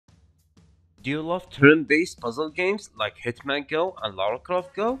Do you love turn-based puzzle games like Hitman Go and Lara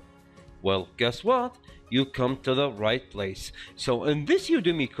Croft Go? Well, guess what? You come to the right place. So in this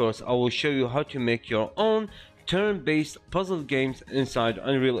Udemy course, I will show you how to make your own turn-based puzzle games inside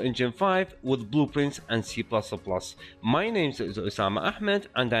Unreal Engine 5 with blueprints and C++. My name is Osama Ahmed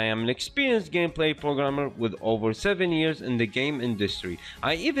and I am an experienced gameplay programmer with over 7 years in the game industry.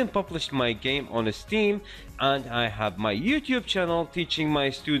 I even published my game on Steam, and I have my YouTube channel teaching my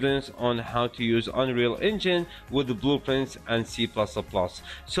students on how to use Unreal Engine with the blueprints and C++.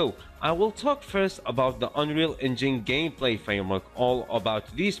 So I will talk first about the Unreal Engine gameplay framework, all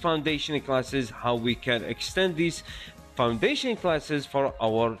about these foundation classes, how we can extend these foundation classes for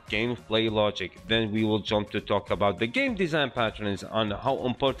our gameplay logic. Then we will jump to talk about the game design patterns and how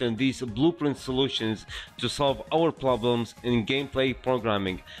important these blueprint solutions to solve our problems in gameplay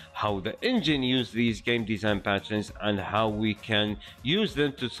programming, how the engine use these game design patterns and how we can use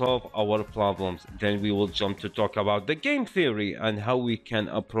them to solve our problems. Then we will jump to talk about the game theory and how we can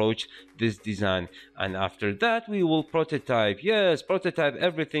approach this design, and after that we will prototype. Yes, prototype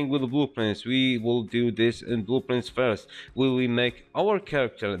everything with blueprints. We will do this in blueprints first. We will make our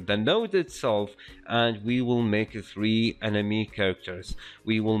character, the node itself, and we will make 3 enemy characters.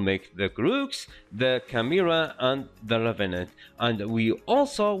 We will make the Grooks, the Chimera, and the Revenant, and we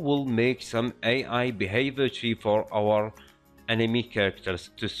also will make some AI behavior tree for our enemy characters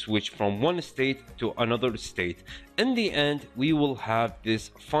to switch from one state to another state. In the end, we will have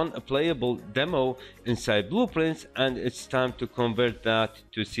this fun playable demo inside blueprints, and it's time to convert that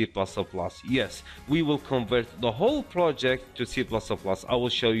to C++. Yes, we will convert the whole project to C++. I will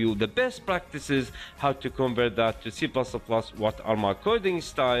show you the best practices, how to convert that to C++, what are my coding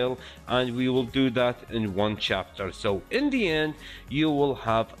style, and we will do that in one chapter. So in the end, you will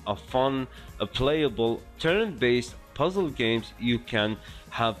have a fun, a playable, turn-based puzzle games you can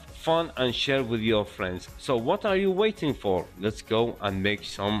have fun and share with your friends. So what are you waiting for? Let's go and make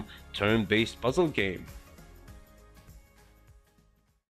some turn-based puzzle game.